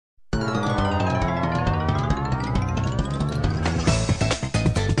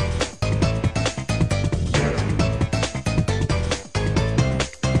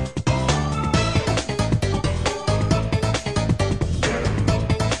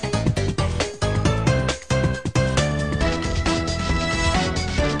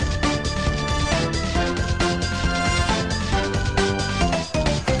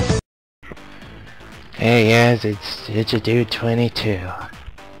Hey, yes, it's a dude 22. It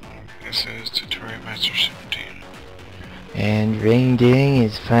says tutorial master 17. And ring ding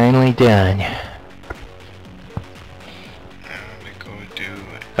is finally done. Now we go do.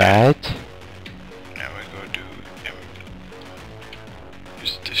 But Now we go do.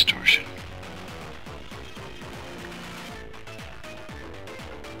 Use distortion.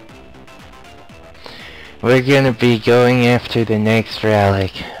 we're gonna be going after the next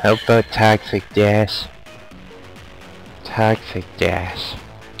relic. How about Toxic Dash? Toxic Dash.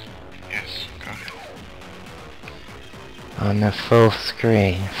 Yes, go ahead. On the full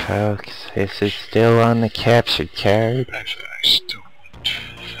screen, folks. This is still on the capture card. Actually, I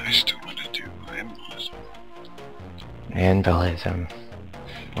still want to do embolism. Embolism.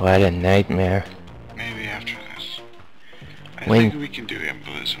 What a nightmare. Maybe after this. I think we can do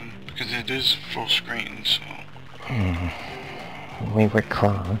embolism because it is full screen, so. We were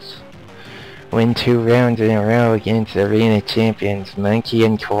close. Win 2 rounds in a row against arena champions Monkey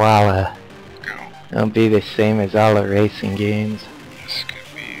and Koala. Go. It'll be the same as all the racing games. This could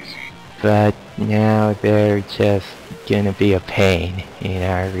be easy. But now they're just gonna be a pain in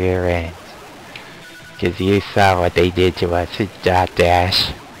our rear ends. Cause you saw what they did to us at Dot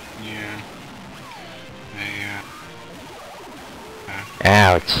Dash. Yeah.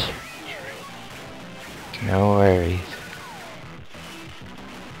 Ouch. No worries.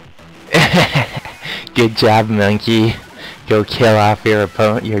 Good job, Monkey. Go kill off your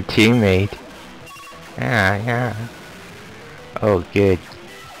opponent, your teammate. Yeah. Oh, good.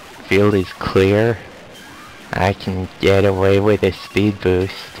 Field is clear. I can get away with a speed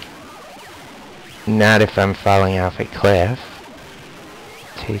boost. Not if I'm falling off a cliff.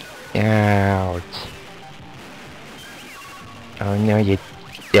 Ouch. Oh no, you...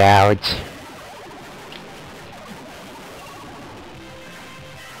 Ouch.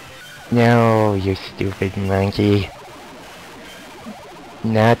 No, you stupid monkey.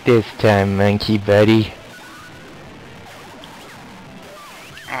 Not this time, monkey buddy.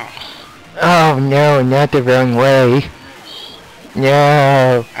 Oh no, not the wrong way.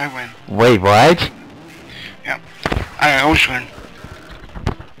 No. I win. Wait, what? Yep. I always win.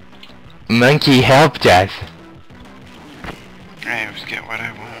 Monkey helped us. I always get what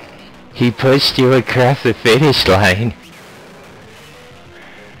I want. He pushed you across the finish line.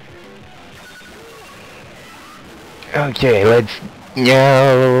 Okay, let's...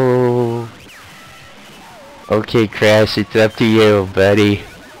 No. Okay, Crash, it's up to you, buddy.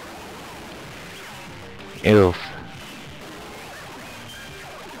 Oof.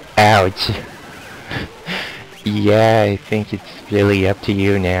 Ouch. Yeah, I think it's really up to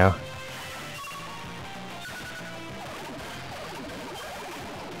you now.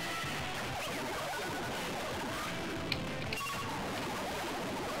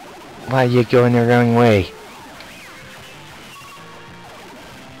 Why are you going the wrong way?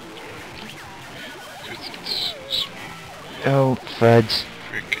 Oh, fudge.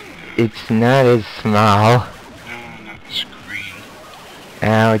 It's not as small. No, not the screen.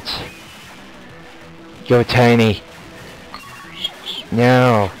 Ouch. Go tiny.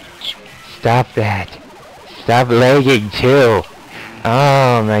 No. Stop that. Stop lagging too.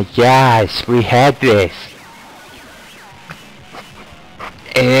 Oh my gosh, we had this.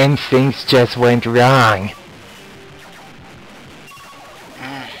 And things just went wrong.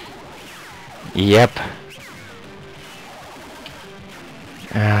 Yep.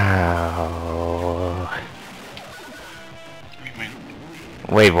 Oh.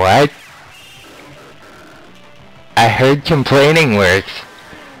 Wait, what? I heard complaining works.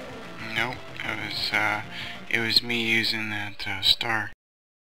 Nope, it was me using that, star.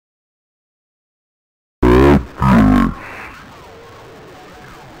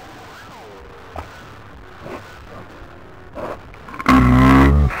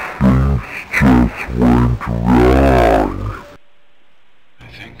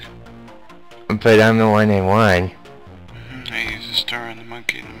 But I'm the one that won. I used a star on the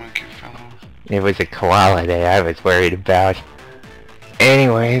monkey and the monkey fell off. It was a koala that I was worried about.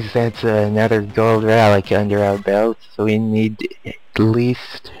 Anyways, that's another gold relic under our belt, so we need at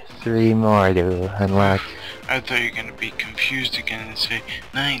least 3 more to unlock. I thought you were gonna be confused again and say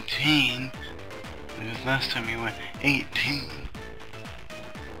 19. Because last time you went 18.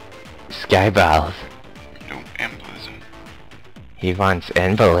 Skyballs. No, embolism. He wants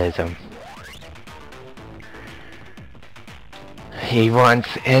embolism. He wants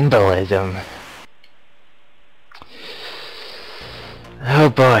embolism. Oh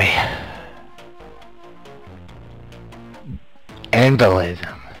boy.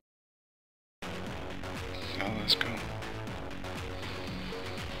 Embolism. So let's go.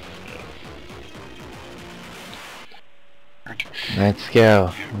 Let's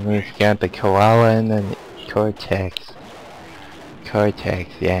go. We've got the koala and the cortex. Cortex,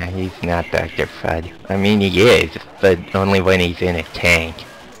 yeah, he's not Dr. Fudd. I mean, he is, but only when he's in a tank.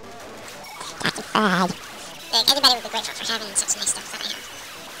 Dr. Fudd. Everybody would be grateful for having such nice stuff that I have.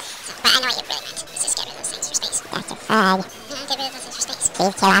 So, but I know what you really meant. Is just get rid of those things for space. Dr. Fudd. Yeah, get rid of those things for space.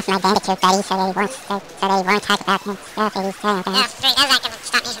 Please kill off my bandicoot buddy so they won't talk about him stuff that he's saying about. Yeah, great. How's that gonna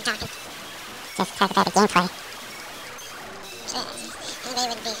stop me from talking? Just talk about the gameplay. So, anybody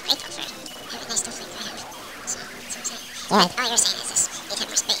would be grateful for having nice stuff like I have. So, that's what I'm saying. Yeah. All you're saying is this, you'd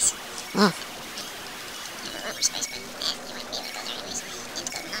have more space. Yeah. You would want more space, but yeah, you wouldn't be able to go there anyways. You have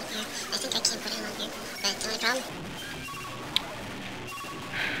to go along here. I think I can put it along here, but the only problem?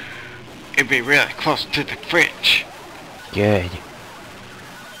 It'd be really close to the fridge. Good.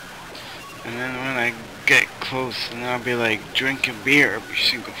 And then when I get close, then I'll be like drinking beer every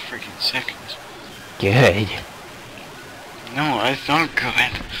single freaking second. Good. No, that's not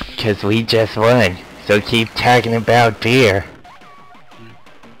good. Cause we just won, so keep talking about beer.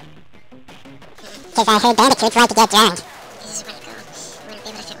 Cause I heard bandicoots like to get drunk. This is where to go. We wouldn't be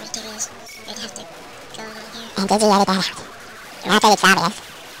able to fit where the TV is. We'd have to go along here. And did you edit that out? Not that it's obvious.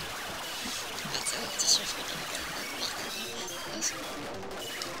 That's just sure if we'd be able to make that here. Yes.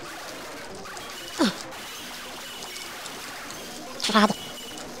 Fred.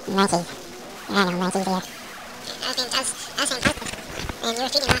 Monkeys. I know monkeys here. I think that's impossible. And you were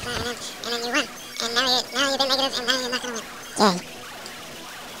feeding off and then you won. And now you've been negative and now you're not gonna win. Yeah.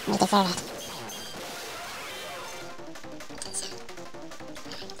 We deserve it.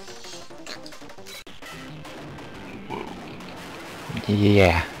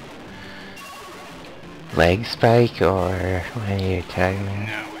 Yeah. Leg spike, or what are you talking about?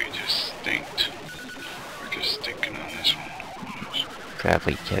 No, we just stinked. We're just stinking on this one.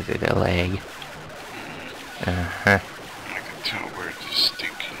 Probably because of the leg. Uh-huh. I can tell we're just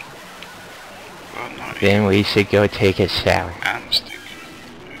stinking. Well, not Then we should go take a shower. I'm stinking.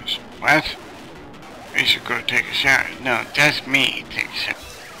 What? We should go take a shower. No, that's me. Take a shower.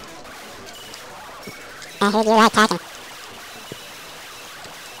 I heard you like talking.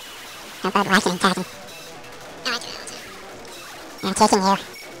 How about watching and talking? No, I do it all the time. I'm kicking you.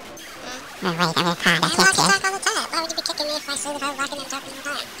 Oh wait, I'm in a car, that's not good. All the time. Why would you be kicking me if I said that I was walking and talking all the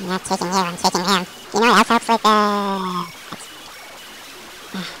time? I'm not kicking you, I'm kicking him. You know what else helps with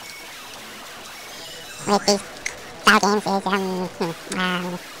these style games is,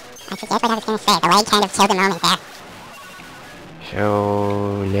 I forget what I was gonna say. The leg kind of killed the moment there. So,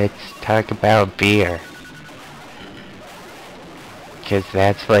 let's talk about beer. Because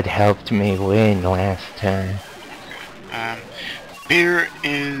that's what helped me win last time. Beer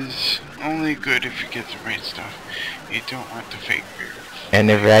is only good if you get the right stuff. You don't want the fake beer. And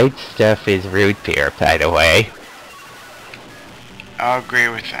the right stuff is root beer, by the way. I'll agree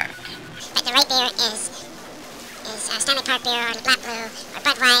with that. But the right beer is Stanley Park beer, or Black Blue, or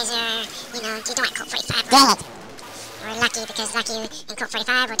Budweiser, you know, you don't want Coke 45. Dang it! Or Lucky, because Lucky and Coke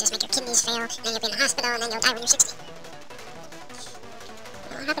 45 will just make your kidneys fail, and then you'll be in the hospital, and then you'll die when you're 60.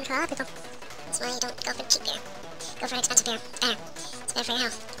 What happens to a lot of people? That's why you don't go for cheap beer. Go for expensive beer. It's better. It's better for your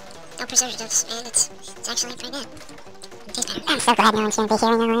health. No preservatives, and it's actually pretty good. It tastes better. I'm so glad no one's going to be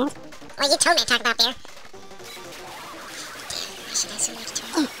hearing our words. Well, you told me to talk about beer. Damn, I should have so many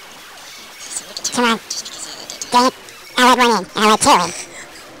guitars. So many guitars. Come on. Just because I did. Dang it. I let one in. I let two in.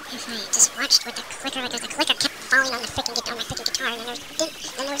 If I just watched with the clicker, because the clicker kept falling on the freaking guitar, my freaking guitar, and then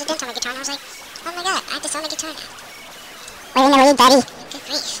there was a dent on my guitar, and I was like, oh my god, I have to sell my guitar now. We're in the lead, buddy. Good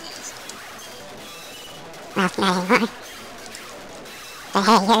grief. Well, not anymore. But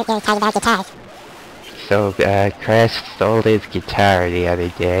hey, you're talking about guitars. So, Crash stole his guitar the other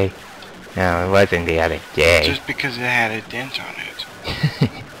day. No, it wasn't the other day. Just because it had a dent on it.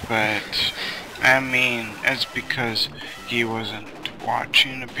 But, I mean, that's because he wasn't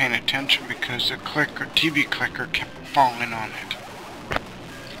watching or paying attention, because the clicker, TV clicker, kept falling on it.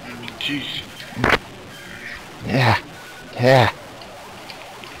 I mean, jeez. Yeah. Yeah.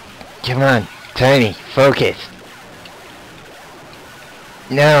 Come on, Tiny, focus.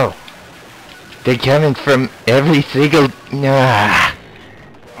 No. They're coming from every single... Nah.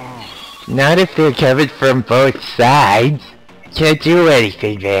 Oh. Not if they're coming from both sides. Can't do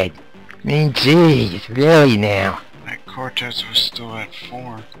anything, man. I mean, jeez, really now. That Cortez was still at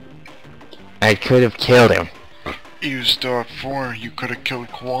 4. I could have killed him. He was still at 4. You could have killed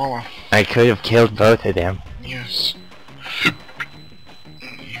Koala. I could have killed both of them. Yes.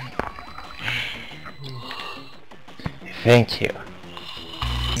 Thank you.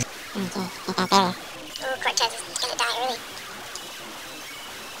 Okay, I got there. Oh, Cortez is gonna die early.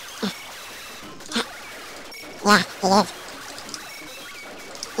 Yeah, he is.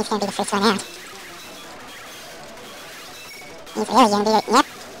 He's gonna be the first one out. He's really gonna be the... Yep.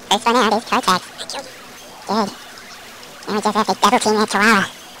 First one out is Cortex. I killed him. Good. Now we just have to double team that Koala.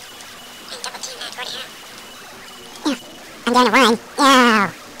 And double team that Gordy. Yeah. I'm down to one.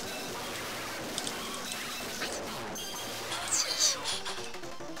 No! Sheesh.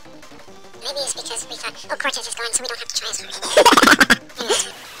 Maybe it's because we thought, oh, Cortex is gone, so we don't have to try as hard.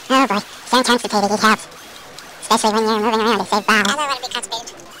 Oh boy. Sound constipated, it helps. Especially when you're moving around to save bottles. I don't want to be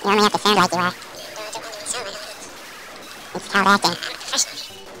constipated. You only have to sound like you are. No, I don't want to sound like that. It's called acting. I'm a professional.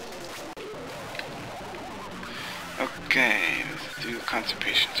 Okay, let's do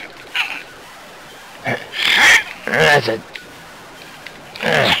constipation tip. That's it.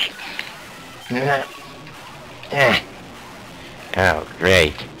 Oh,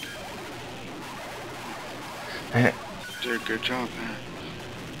 great. Did a good job there.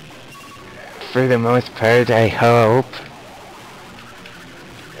 For the most part, I hope.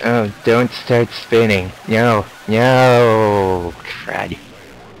 Oh, don't start spinning. No, no, crud.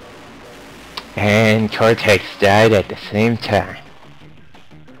 And Cortex died at the same time.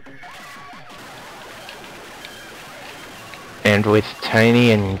 And with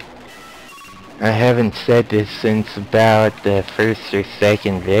Tiny and... I haven't said this since about the first or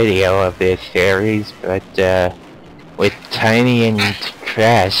second video of this series, but with Tiny and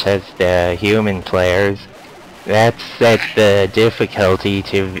Crash as the human players, that set the difficulty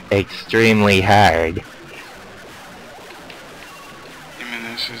to extremely hard. You mean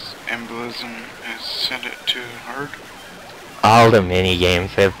this is embolism has set it to hard? All the minigames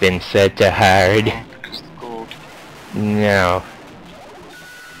have been set to hard. Oh, because of the gold. No.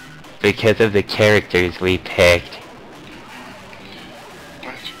 Because of the characters we picked.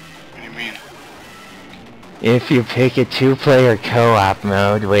 What? What do you mean? If you pick a two-player co-op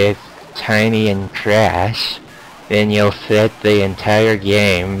mode with Tiny and Crash, then you'll set the entire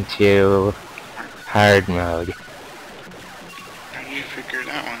game to hard mode. How did you figure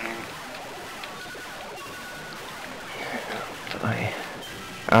that one out? Boy,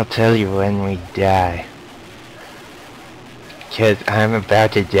 I'll tell you when we die. 'Cause I'm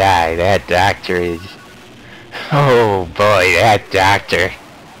about to die. That doctor is... Oh boy, that doctor.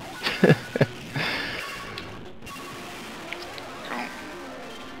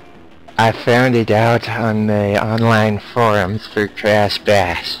 I found it out on the online forums for Crash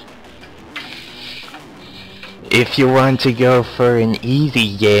Bash. If you want to go for an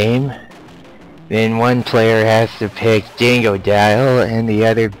easy game, then one player has to pick Dingo Dial and the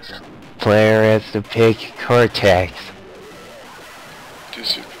other player has to pick Cortex.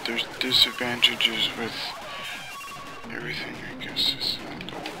 There's disadvantages with everything, I guess, is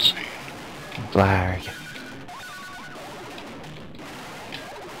the old saying. Blarg.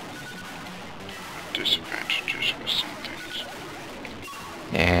 Disadvantages with some things.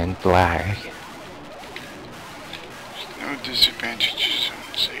 And Blarg. There's no disadvantages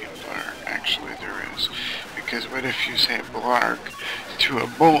in saying blarg. Actually, there is. Because what if you say blarg to a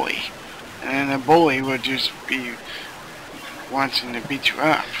bully, and then the bully would just be wanting to beat you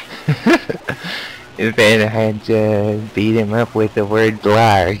up? Then I had to beat him up with the word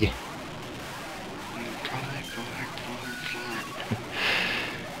Blarg.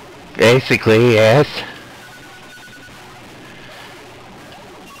 Basically, yes.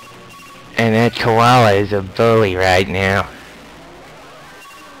 And that koala is a bully right now.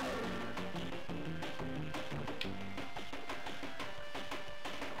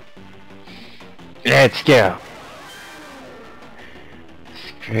 Let's go.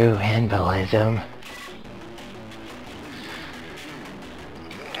 Screw embolism.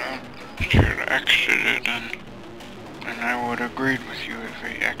 Should have exited, and I would have agreed with you if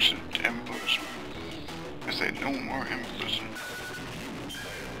I exited embolism. I said no more embolism.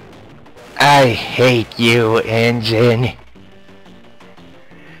 I hate you, engine.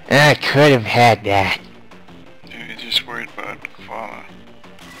 I could have had that. You're just worried about koala.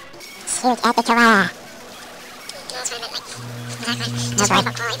 Shoot at the koala. That's what I meant, like, just worry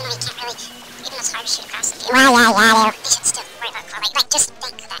about koala, even though you can't really, even though it's hard to shoot across the field. They should still worry about koala. Like, just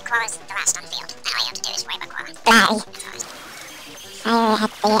think that koala's the last on the field. And all you have to do is worry about koala. Bye. Fire at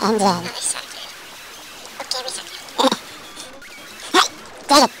the engine. Oh, they sucked it. Okay, we sucked it. Hey!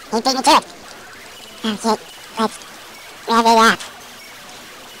 Dang it! He beat me to it! Oh shit. Let's rev it up.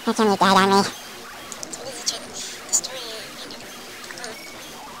 How come you died on me?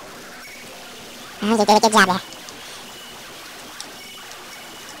 Oh, you did a good job there.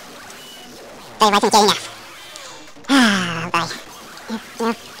 But it wasn't good enough. Oh boy.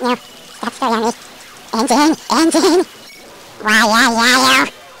 No. Stop stirring on me. Engine! Why? I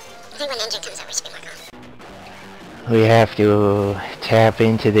think when engine comes over, it should be more calm. We have to tap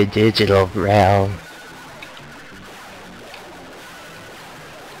into the digital realm.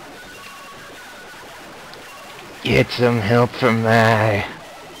 Get some help from my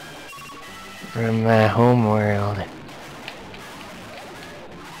home world.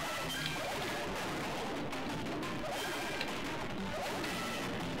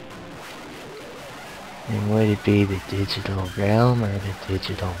 And would it be the digital realm or the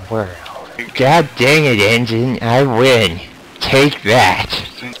digital world? God dang it, engine! I win! Take that!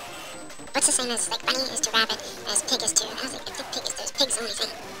 What's the same as, like, bunny is to rabbit, as pig is to... I think pig is to... Pig's the only thing.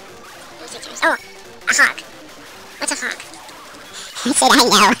 Oh! A hog. What's a hog? Should I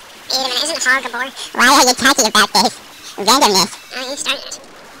know? Wait a minute, isn't a hog a boar? Why are you talking about this? Randomness. You started it.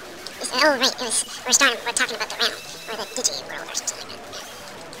 Oh, right, we're talking about the realm, or the digi world, or something like that.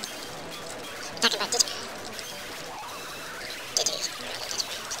 We're talking about digi.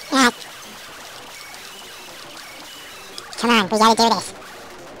 Yeah. Come on, we gotta do this.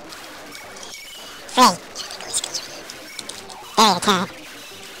 Free. There you go.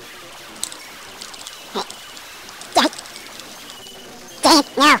 Dang it,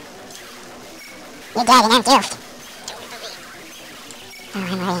 no! You're dead and I'm goofed. Oh,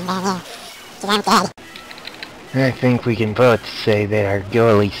 I'm laying down here. Because I'm dead. I think we can both say that our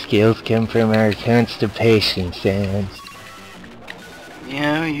goalie skills come from our constipation sounds.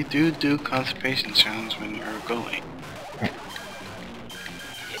 Yeah, you do constipation sounds when you're a goalie.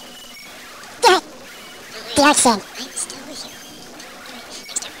 Dark sin. I'm still with you.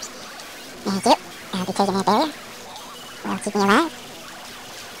 Thank you. I'll be taking that barrier. Will keep me alive.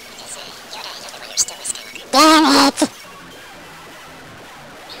 Damn it!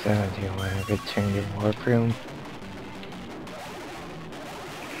 So, do you want to return to the warp room?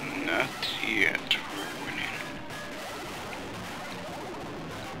 Not yet. We're winning.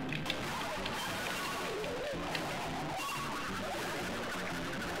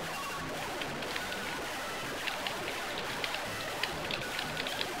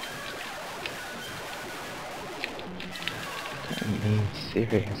 I mean,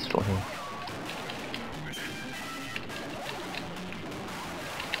 seriously.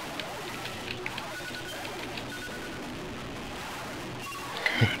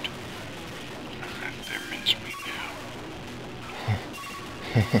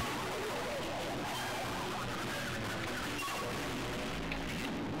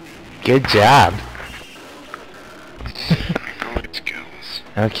 Good job.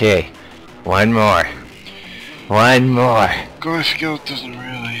 Okay, one more. One more. Gore skill doesn't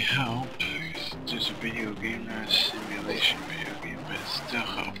really help. It's a video game, not a simulation video game, but it still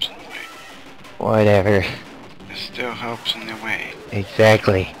helps in a way. Whatever. It still helps in a way.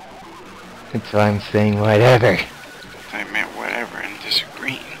 Exactly. That's why I'm saying whatever. I meant whatever and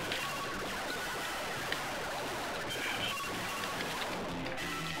disagreeing.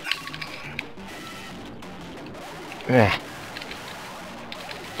 Yeah.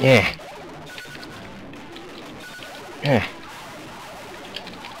 Yeah.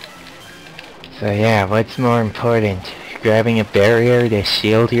 So yeah, what's more important? Grabbing a barrier to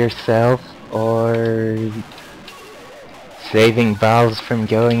shield yourself, or saving balls from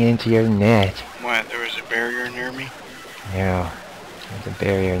going into your net? What, there was a barrier near me? No, there's a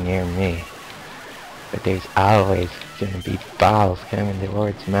barrier near me. But there's always gonna be balls coming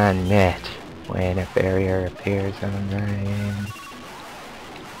towards my net when a barrier appears on my end.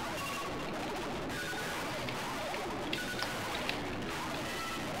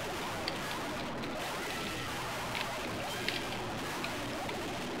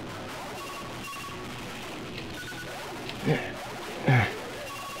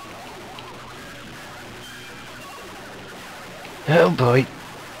 Oh boy.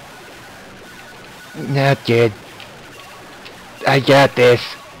 Not good. I got this.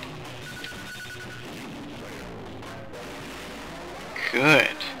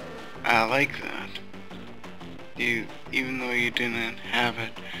 Good. I like that. Even though you didn't have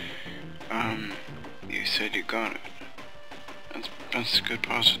it, you said you got it. That's good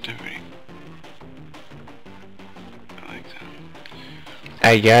positivity. I like that.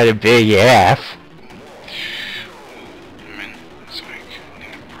 I got a big F. I mean, it's like, I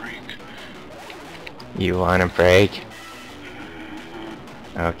need a break. You want a break?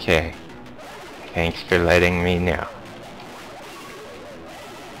 Okay. Thanks for letting me know.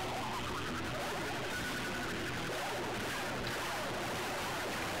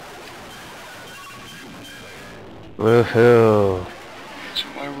 Woohoo! So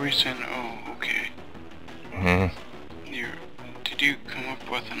why were you saying, oh, okay? Did you come up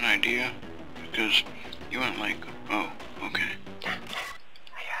with an idea? Because you went like, oh, okay. I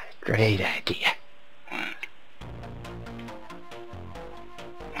got a great idea. What?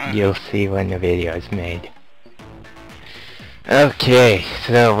 You'll see when the video is made. Okay,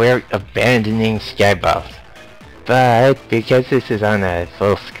 so we're abandoning Skyballs. But because this is on a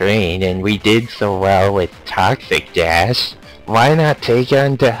full screen and we did so well with Toxic Dash, why not take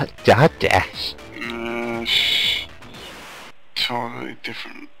on Dot Dash? Totally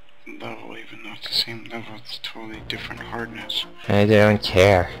different level, even though it's the same level, it's totally different hardness. I don't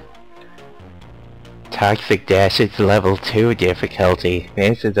care. Toxic Dash is level 2 difficulty.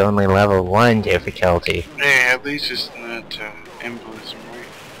 This is only level 1 difficulty. Hey, at least it's not embolism, right?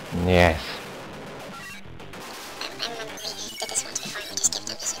 Yes. I remember we did this once before and we just skipped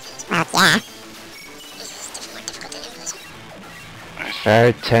episodes. Well, yeah. This is more difficult than embolism.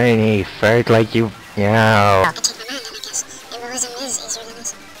 Fart tiny, fart like you... No. I changed my mind then, I guess. Embolism is easier than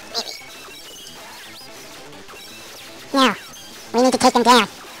this. Maybe. No. We need to take them down.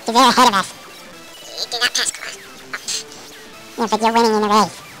 They're ahead of us. You did not pass, Claw. Yeah, but you're winning in the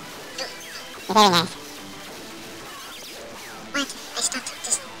race. You're very nice. What? I stopped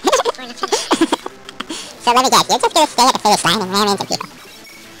just before the finish. So let me guess, you're just gonna stay at the finish line and ram into people.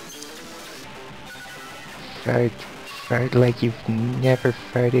 Fart like you've never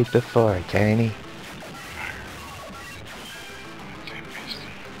farted before, Tiny.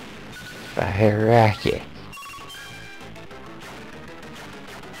 Fire rocket.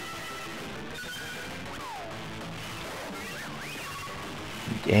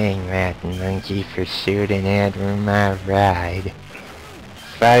 Dang that monkey for shooting at my ride.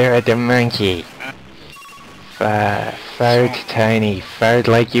 Fire at the monkey. Fart Tiny. Fart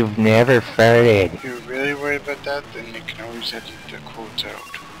like you've never farted. If you're really worried about that, then you can always edit the quotes out.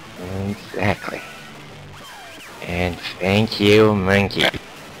 Exactly. And thank you, monkey.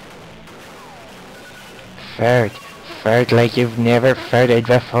 Fart like you've never farted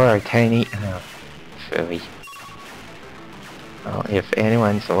before, Tiny. Oh, silly. Well, if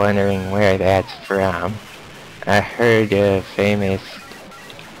anyone's wondering where that's from, I heard a famous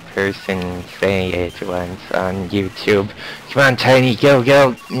person say it once on YouTube. Come on, Tiny, go,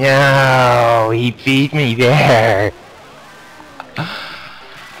 go! No, he beat me there!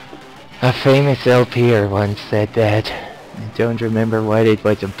 A famous LPer once said that. I don't remember what it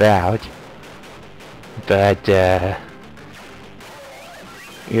was about. But,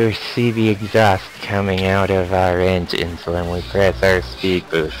 you see the exhaust coming out of our engines when we press our speed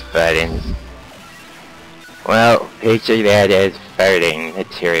boost buttons. Well, picture that as farting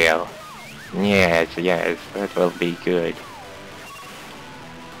material. Yes, that will be good.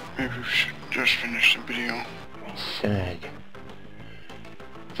 Maybe we should just finish the video. I should.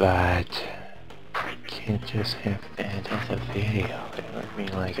 But I can't just have that as a video. It would be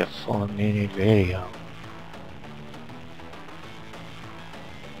like a 4-minute video.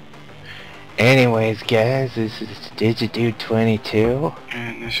 Anyways, guys, this is DigiDude22.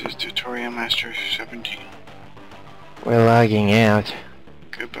 And this is Tutorial Master 17. We're logging out.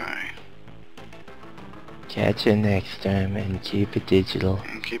 Goodbye. Catch you next time and keep it digital.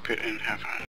 And keep it and have fun.